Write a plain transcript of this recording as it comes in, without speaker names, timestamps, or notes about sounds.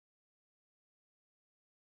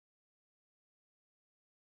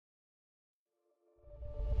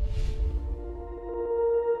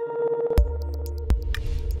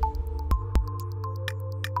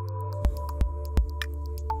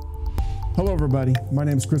everybody. My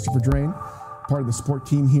name is Christopher Drain, part of the support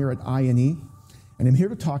team here at INE, and I'm here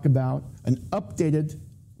to talk about an updated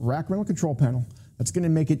rack rental control panel that's going to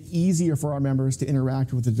make it easier for our members to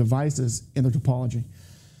interact with the devices in their topology.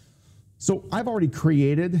 So I've already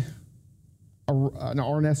created an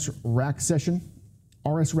RNS rack session,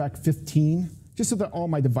 RS Rack 15, just so that all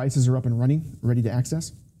my devices are up and running, ready to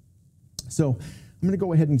access. So I'm going to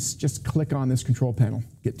go ahead and just click on this control panel,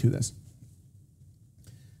 get to this.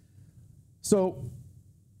 So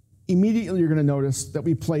immediately you're going to notice that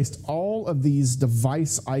we placed all of these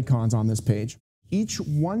device icons on this page. Each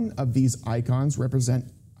one of these icons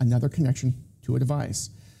represent another connection to a device.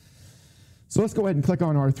 So let's go ahead and click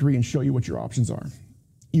on R3 and show you what your options are.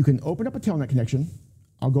 You can open up a telnet connection.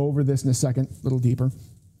 I'll go over this in a second, a little deeper.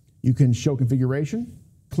 You can show configuration,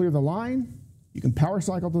 clear the line, you can power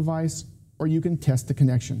cycle the device, or you can test the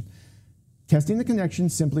connection. Testing the connection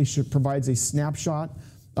simply provides a snapshot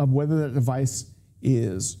of whether that device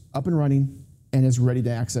is up and running and is ready to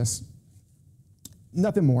access.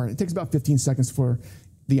 Nothing more. It takes about 15 seconds for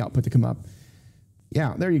the output to come up.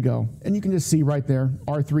 Yeah, there you go. And you can just see right there,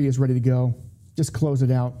 R3 is ready to go. Just close it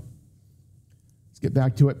out. Let's get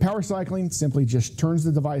back to it. Power cycling simply just turns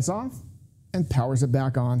the device off and powers it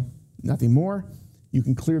back on. Nothing more. You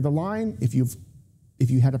can clear the line. If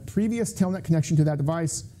you had a previous telnet connection to that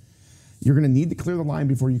device, you're going to need to clear the line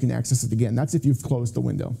before you can access it again. That's if you've closed the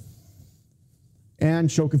window.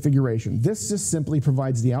 And show configuration. This just simply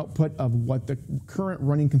provides the output of what the current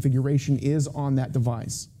running configuration is on that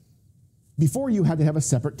device. Before, you had to have a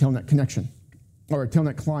separate telnet connection or a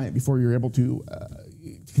telnet client before you're able to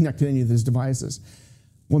connect to any of these devices.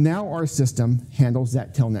 Well, now our system handles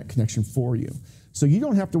that telnet connection for you. So you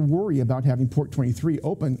don't have to worry about having port 23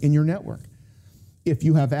 open in your network. If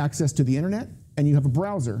you have access to the internet and you have a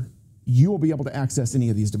browser, you will be able to access any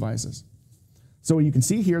of these devices. So you can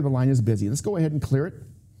see here the line is busy. Let's go ahead and clear it.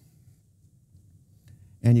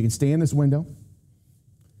 And you can stay in this window.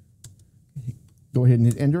 Go ahead and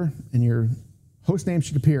hit enter, and your host name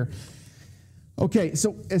should appear. Okay,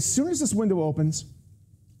 so as soon as this window opens,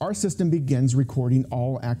 our system begins recording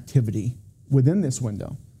all activity within this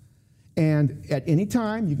window. And at any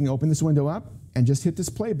time, you can open this window up and just hit this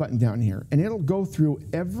play button down here, and it'll go through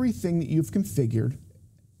everything that you've configured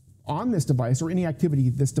on this device or any activity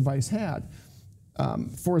this device had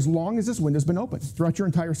for as long as this window's been open throughout your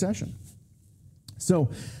entire session.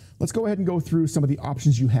 So let's go ahead and go through some of the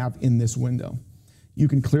options you have in this window. You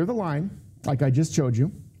can clear the line, like I just showed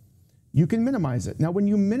you. You can minimize it. Now, when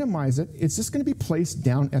you minimize it, it's just going to be placed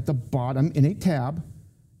down at the bottom in a tab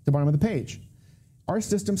at the bottom of the page. Our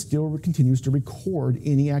system still continues to record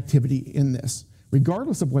any activity in this,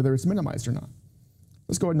 regardless of whether it's minimized or not.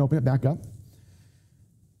 Let's go ahead and open it back up.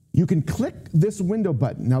 You can click this window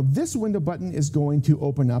button. Now, this window button is going to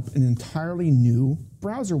open up an entirely new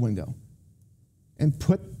browser window and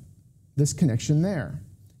put this connection there.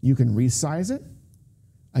 You can resize it.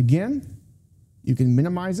 Again, you can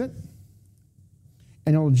minimize it,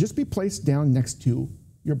 and it'll just be placed down next to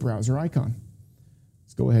your browser icon.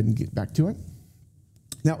 Let's go ahead and get back to it.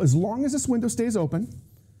 Now, as long as this window stays open,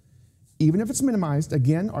 even if it's minimized,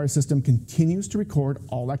 again, our system continues to record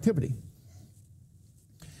all activity.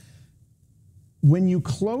 When you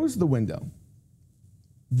close the window,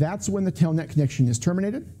 that's when the telnet connection is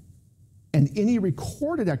terminated and any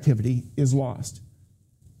recorded activity is lost.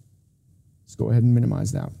 Let's go ahead and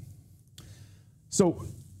minimize that. So,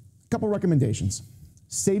 a couple recommendations.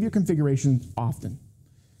 Save your configuration often.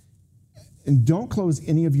 And don't close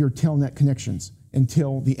any of your telnet connections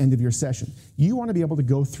until the end of your session. You want to be able to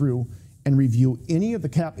go through and review any of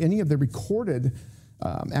the recorded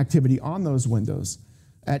activity on those windows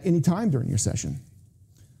at any time during your session.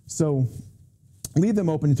 So leave them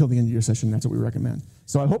open until the end of your session. That's what we recommend.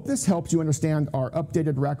 So I hope this helps you understand our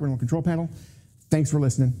updated rack rental control panel. Thanks for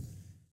listening.